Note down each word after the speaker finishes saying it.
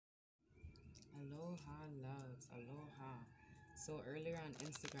loves, aloha. So earlier on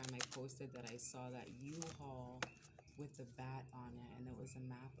Instagram, I posted that I saw that U-Haul with the bat on it, and it was a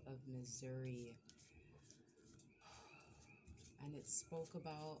map of Missouri. And it spoke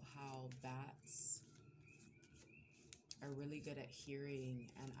about how bats are really good at hearing,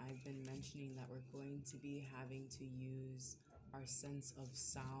 and I've been mentioning that we're going to be having to use our sense of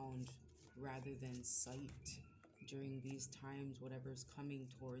sound rather than sight during these times, whatever's coming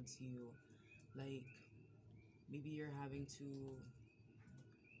towards you. Like, maybe you're having to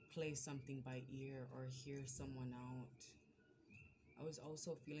play something by ear or hear someone out. I was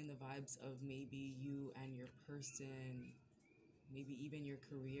also feeling the vibes of maybe you and your person, maybe even your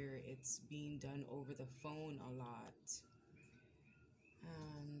career. It's being done over the phone a lot.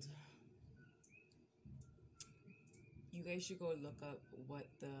 And you guys should go look up what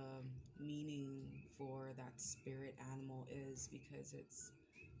the meaning for that spirit animal is, because it's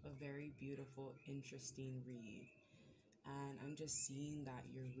a very beautiful, interesting read. And I'm just seeing that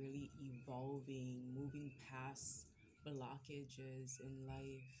you're really evolving, moving past blockages in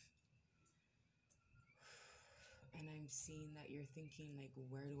life. And I'm seeing that you're thinking, like,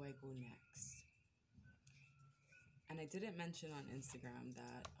 where do I go next? And I didn't mention on Instagram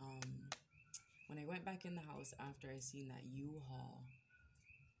that when I went back in the house after I seen that U-Haul,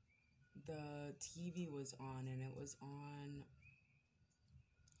 the TV was on, and it was on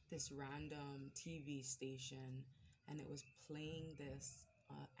this random TV station, and it was playing this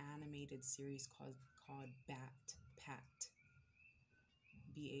animated series called Pat, BATPAT.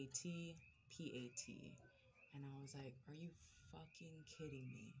 And I was like, are you fucking kidding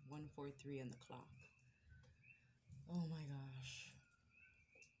me? 143 on the clock. Oh my gosh.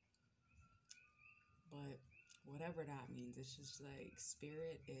 But whatever that means, it's just like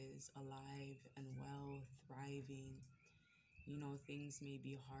spirit is alive and well, thriving. You know, things may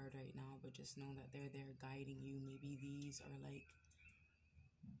be hard right now, but just know that they're there guiding you. Maybe these are like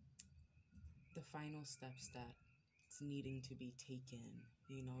the final steps that's needing to be taken.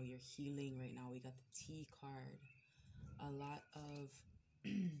 You know, you're healing right now. We got the T card. A lot of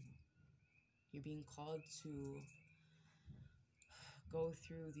you're being called to go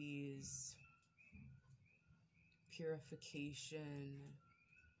through these purification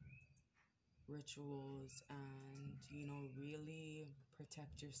rituals and, you know, really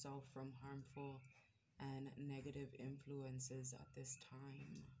protect yourself from harmful and negative influences at this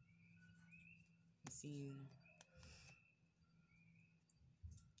time. I'm seeing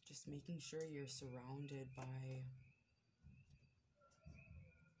just making sure you're surrounded by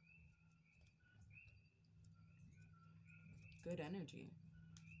good energy.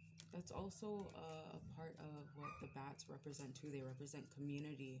 That's also a part of what the bats represent too. They represent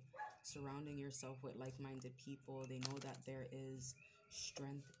community, surrounding yourself with like-minded people. They know that there is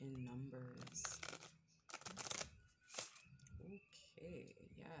strength in numbers. Okay,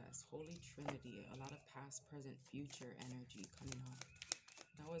 yes, Holy Trinity. A lot of past, present, future energy coming up.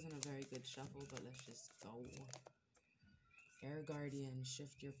 That wasn't a very good shuffle, but let's just go. Air Guardian,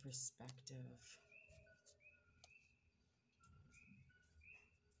 shift your perspective.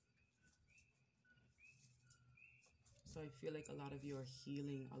 So I feel like a lot of you are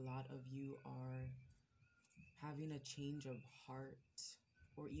healing. A lot of you are having a change of heart,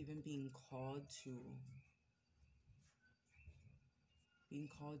 or even being called to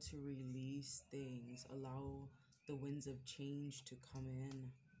release things. Allow the winds of change to come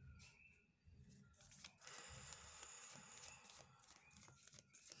in.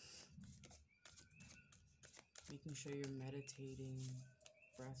 Making sure you're meditating,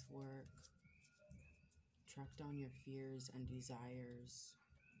 breath work. Track down your fears and desires.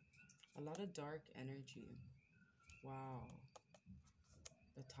 A lot of dark energy. Wow.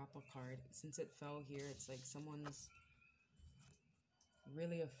 The top of card. Since it fell here, it's like someone's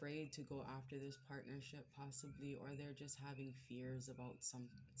really afraid to go after this partnership, possibly, or they're just having fears about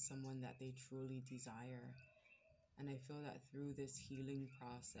someone that they truly desire. And I feel that through this healing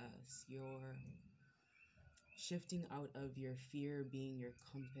process, you're shifting out of your fear being your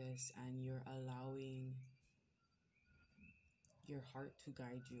compass, and you're allowing your heart to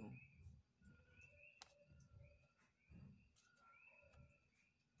guide you.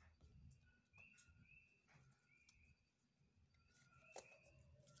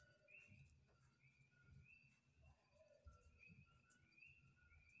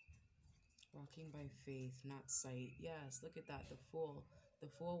 Walking by faith, not sight. Yes, look at that. The Fool. The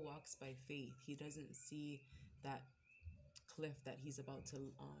Fool walks by faith. He doesn't see that cliff that he's about to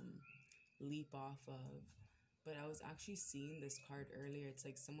leap off of. But I was actually seeing this card earlier. It's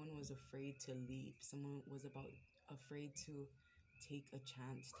like someone was afraid to leap. Someone was afraid to take a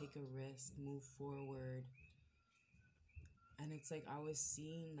chance, take a risk, move forward. And it's like I was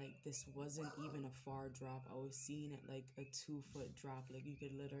seeing like this wasn't even a far drop. I was seeing it like a 2-foot drop. Like you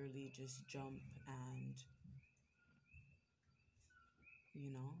could literally just jump and,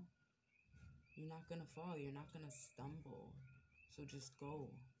 you know, you're not gonna fall. You're not gonna stumble. So just go.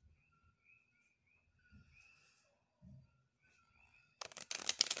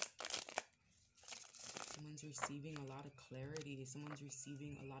 Someone's receiving a lot of clarity. Someone's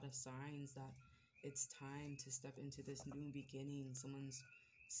receiving a lot of signs that it's time to step into this new beginning. Someone's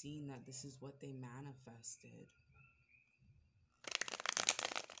seeing that this is what they manifested.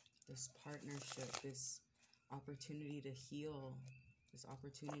 This partnership, this opportunity to heal, this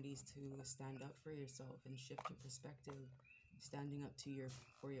opportunities to stand up for yourself and shift your perspective, standing up to your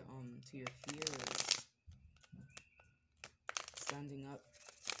fears, standing up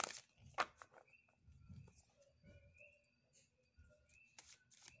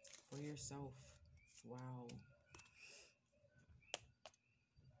for yourself. Wow.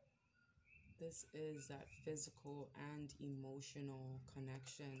 This is that physical and emotional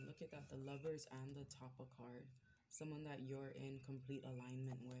connection. Look at that, the Lovers and the Top of card. Someone that you're in complete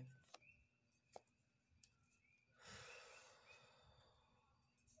alignment with.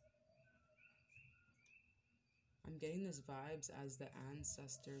 I'm getting this vibes as the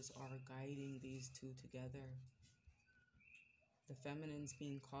ancestors are guiding these two together. The feminine's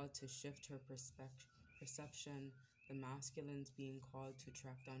being called to shift her perception. The masculine's being called to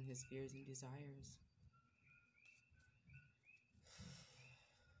track down his fears and desires.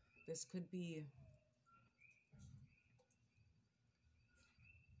 This could be...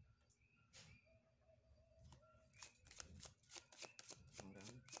 Hold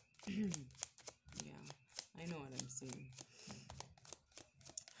on. Yeah, I know what I'm seeing.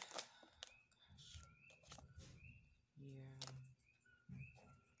 Yeah.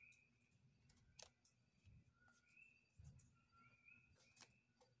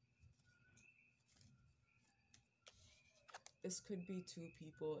 This could be two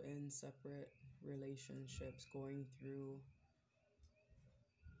people in separate relationships going through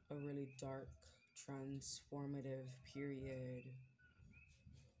a really dark, transformative period.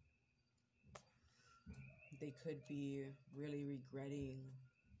 They could be really regretting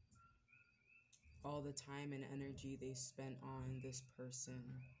all the time and energy they spent on this person.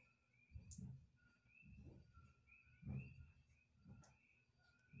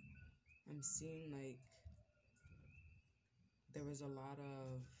 I'm seeing like there was a lot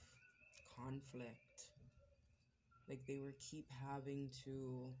of conflict. Like they were keep having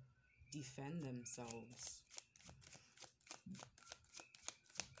to defend themselves.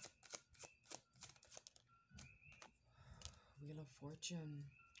 Wheel of Fortune.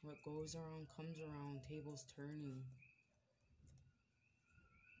 What goes around comes around. Tables turning.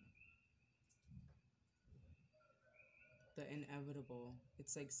 The inevitable.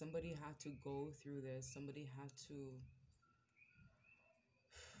 It's like somebody had to go through this. Somebody had to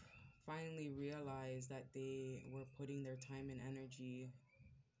finally realize that they were putting their time and energy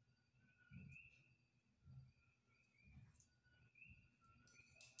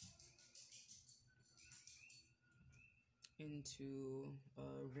into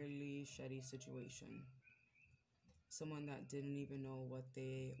a really shitty situation. Someone that didn't even know what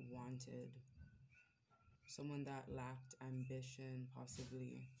they wanted. Someone that lacked ambition,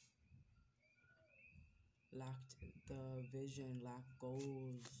 possibly. Lacked the vision, lacked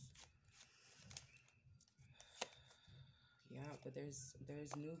goals. Yeah, but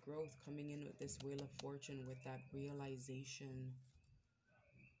there's new growth coming in with this Wheel of Fortune, with that realization.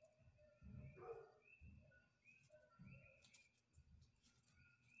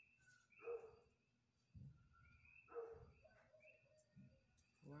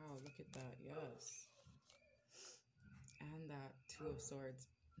 Wow, look at that, yes. And that Two of Swords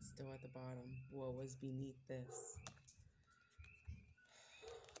still at the bottom. What was beneath this?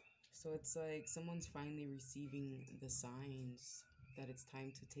 So it's like someone's finally receiving the signs that it's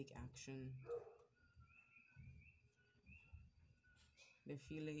time to take action. They're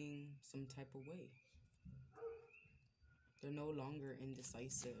feeling some type of way. They're no longer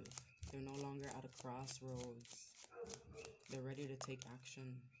indecisive. They're no longer at a crossroads. They're ready to take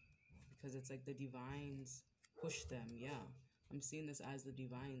action. Because it's like the divines push them, yeah. I'm seeing this as the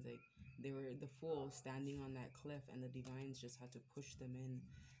divines. Like, they were the Fool standing on that cliff, and the divines just had to push them in.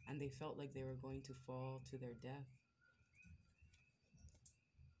 And they felt like they were going to fall to their death.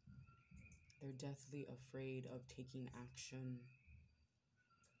 They're deathly afraid of taking action.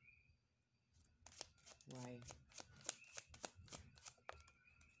 Why?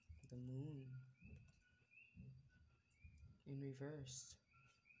 The Moon. in reverse.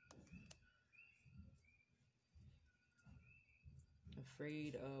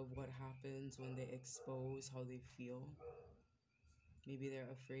 Afraid of what happens when they expose how they feel. Maybe they're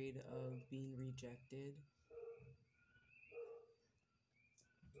afraid of being rejected.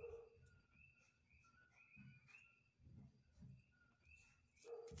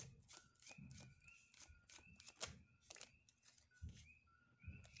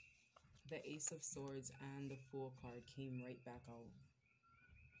 The Ace of Swords and the Fool card came right back out.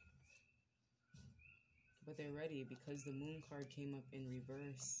 But they're ready because the Moon card came up in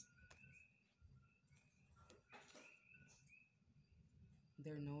reverse.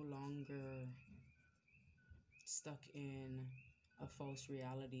 They're no longer stuck in a false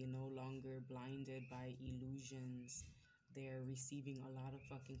reality, no longer blinded by illusions. They're receiving a lot of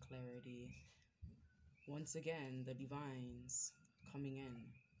fucking clarity. Once again, the divines coming in.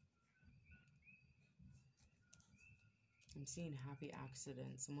 I'm seeing happy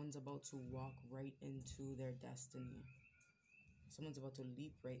accident. Someone's about to walk right into their destiny. Someone's about to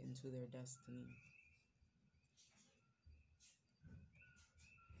leap right into their destiny.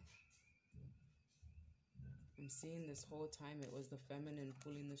 I'm seeing this whole time it was the feminine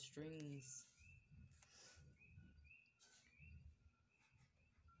pulling the strings.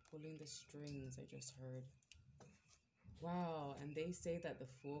 Pulling the strings, I just heard. Wow, and they say that the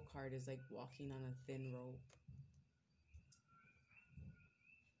Fool card is like walking on a thin rope.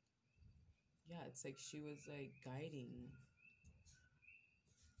 Yeah, it's like she was like guiding.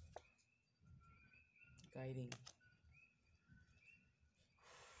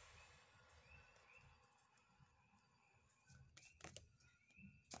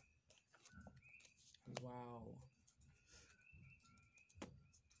 Wow.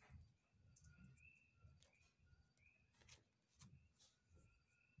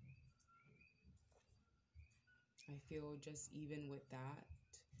 I feel just even with that,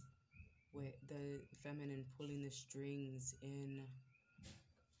 with the feminine pulling the strings in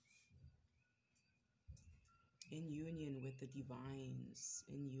union with the divines,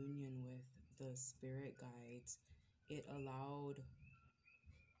 in union with the spirit guides, it allowed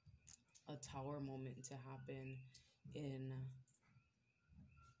a tower moment to happen in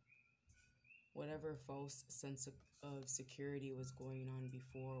whatever false sense of security was going on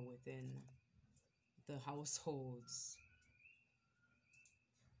before within the households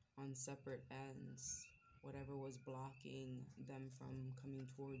on separate ends, whatever was blocking them from coming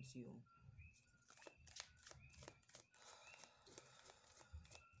towards you.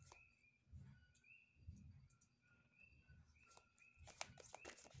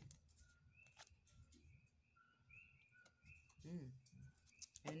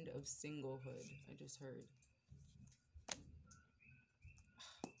 End of singlehood, I just heard.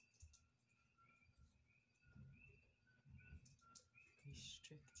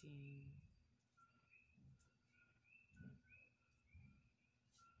 Restricting.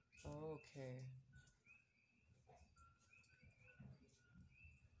 Okay.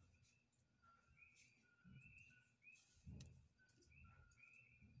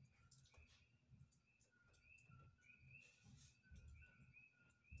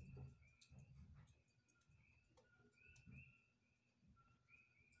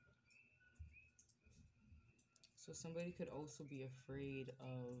 So somebody could also be afraid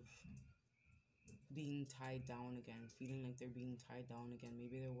of being tied down again, feeling like they're being tied down again.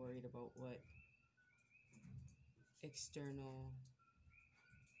 Maybe they're worried about what external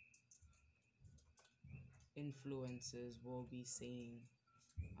influences will be saying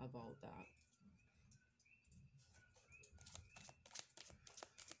about that.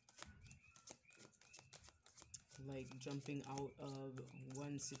 Like jumping out of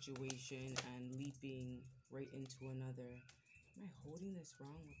one situation and leaping right into another. Am I holding this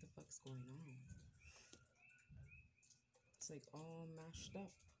wrong? What the fuck's going on? It's like all mashed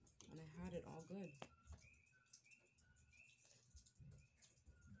up and I had it all good.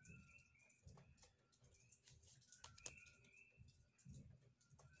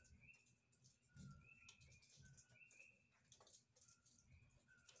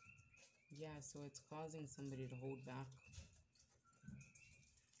 Yeah, so it's causing somebody to hold back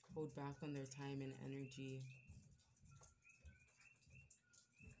on their time and energy,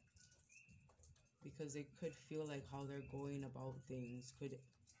 because it could feel like how they're going about things could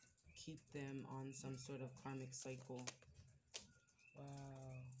keep them on some sort of karmic cycle.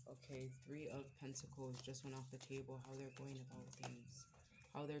 Wow. Okay, 3 of Pentacles just went off the table. How they're going about things.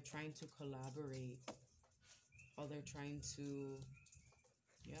 How they're trying to collaborate. How they're trying to...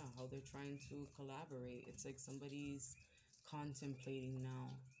 Yeah, how they're trying to collaborate. It's like somebody's contemplating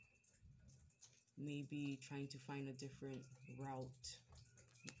now. maybe trying to find a different route,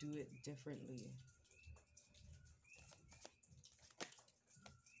 do it differently.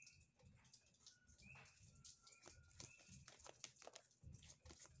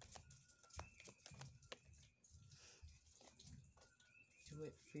 Do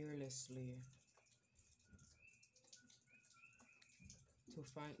it fearlessly.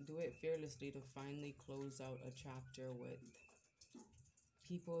 Do it fearlessly to finally close out a chapter with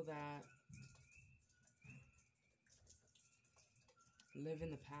people that live in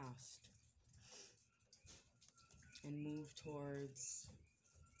the past and move towards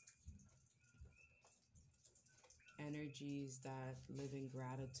energies that live in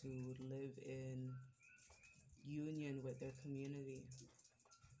gratitude, live in union with their community,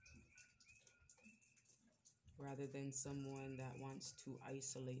 rather than someone that wants to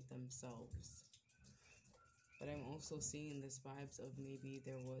isolate themselves. But I'm also seeing this vibes of maybe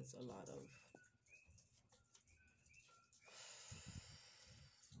there was a lot of...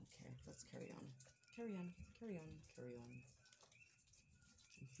 Okay, let's carry on. Carry on, carry on, carry on.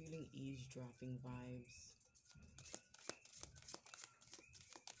 I'm feeling eavesdropping vibes.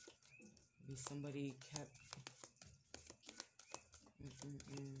 Maybe somebody kept...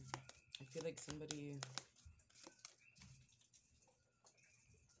 I feel like somebody...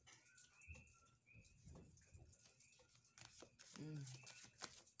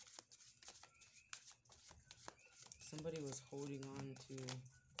 Somebody was holding on to...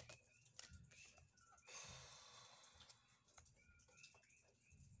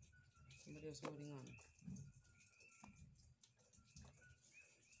 Somebody was holding on.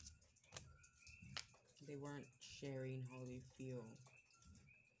 They weren't sharing how they feel.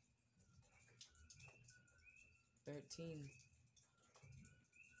 13.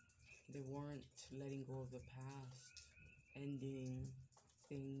 They weren't letting go of the past, ending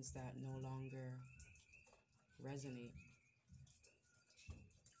things that no longer resonate.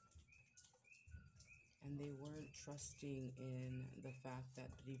 And they weren't trusting in the fact that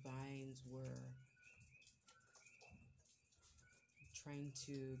the divines were trying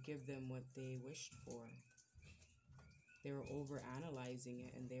to give them what they wished for. They were overanalyzing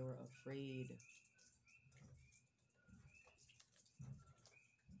it and they were afraid.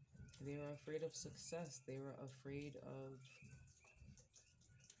 They were afraid of success. They were afraid of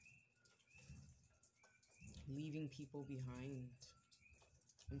leaving people behind.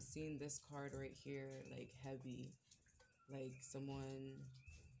 I'm seeing this card right here, like heavy, like someone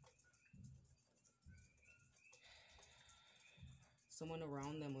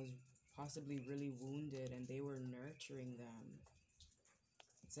around them was possibly really wounded and they were nurturing them.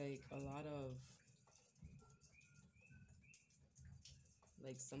 It's like a lot of,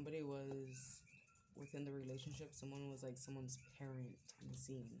 like somebody was within the relationship, someone was like someone's parent. I'm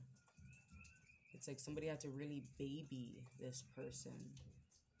seeing. It's like somebody had to really baby this person.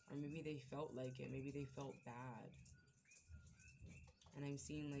 Or maybe they felt like it. Maybe they felt bad. And I'm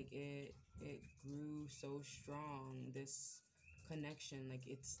seeing like it grew so strong. This connection, like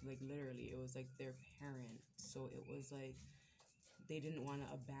it's like literally, it was like their parent. So it was like they didn't want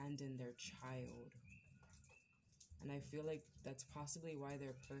to abandon their child. And I feel like that's possibly why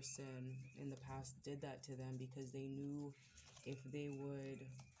their person in the past did that to them, because they knew if they would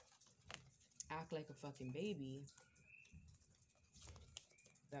act like a fucking baby,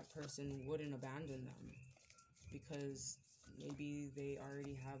 that person wouldn't abandon them, because maybe they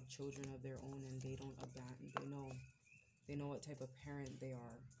already have children of their own and they don't abandon. They know what type of parent they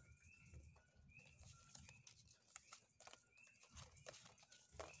are.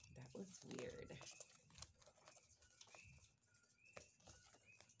 That was weird.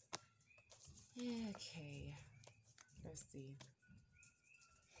 Okay, let's see.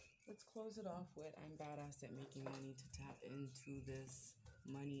 Let's close it off with I'm badass at making money to tap into this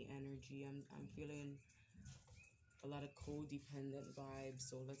money energy. I'm feeling a lot of codependent vibes,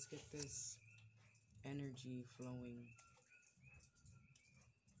 so let's get this energy flowing.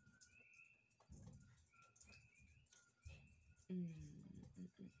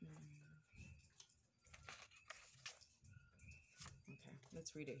 Okay,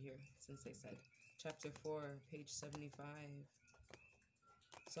 let's read it here, since they said. Chapter 4, page 75.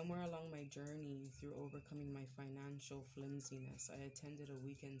 Somewhere along my journey through overcoming my financial flimsiness, I attended a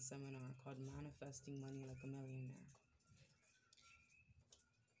weekend seminar called Manifesting Money Like a Millionaire.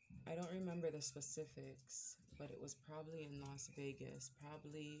 I don't remember the specifics, but it was probably in Las Vegas,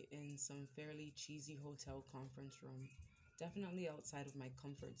 probably in some fairly cheesy hotel conference room, definitely outside of my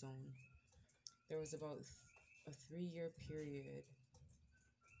comfort zone. There was about a 3-year period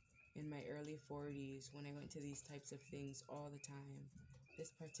in my early 40s when I went to these types of things all the time.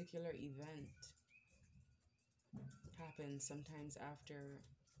 This particular event happened sometime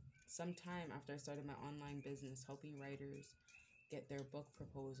after I started my online business, helping writers get their book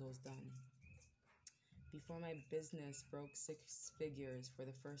proposals done. Before my business broke six figures for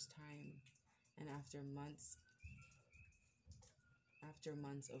the first time, and after months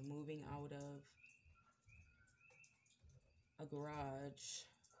of moving out of a garage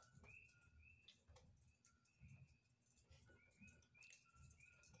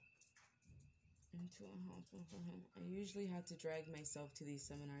into a house for him, I usually had to drag myself to these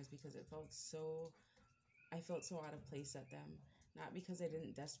seminars because I felt so out of place at them. Not because I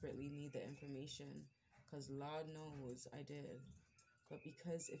didn't desperately need the information, because Lord knows I did, but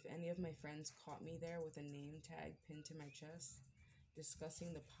because if any of my friends caught me there with a name tag pinned to my chest,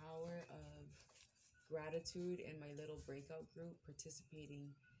 discussing the power of gratitude in my little breakout group,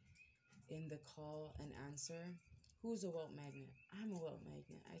 participating in the call and answer, who's a wealth magnet? I'm a wealth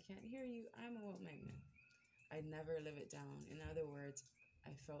magnet. I can't hear you. I'm a wealth magnet. I'd never live it down. In other words,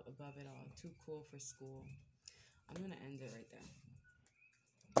 I felt above it all, too cool for school. I'm going to end it right there.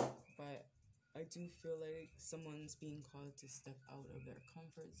 But I do feel like someone's being called to step out of their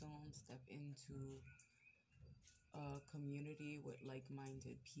comfort zone, step into a community with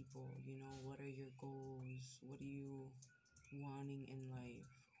like-minded people. You know, what are your goals? What are you wanting in life?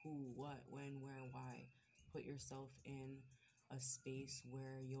 Who, what, when, where, why? Put yourself in a space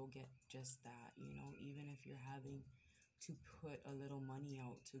where you'll get just that, you know, even if you're having to put a little money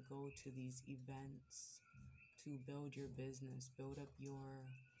out to go to these events, to build your business, build up your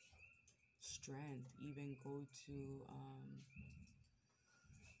strength, even go to,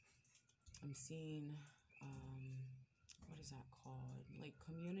 I'm seeing, what is that called? Like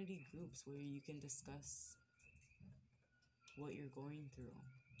community groups where you can discuss what you're going through.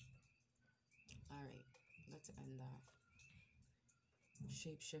 All right, let's end that.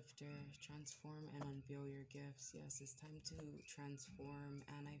 Shapeshifter, transform and unveil your gifts. Yes, it's time to transform,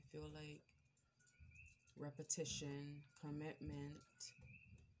 and I feel like repetition, commitment,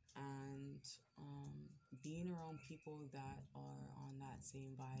 and being around people that are on that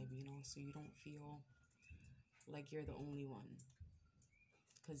same vibe, you know, so you don't feel like you're the only one.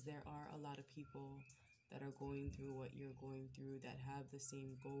 Because there are a lot of people that are going through what you're going through that have the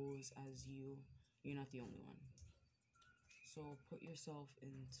same goals as you. You're not the only one. So put yourself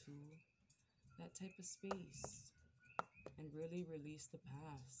into that type of space and really release the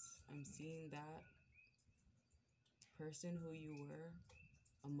past. I'm seeing that person who you were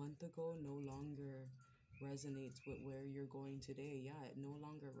a month ago no longer resonates with where you're going today. Yeah, it no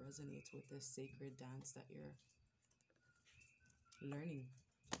longer resonates with this sacred dance that you're learning.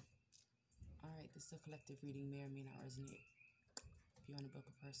 All right, this is a collective reading, may or may not resonate. If you want to book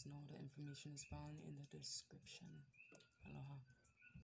a personal, the information is found in the description. Aloha.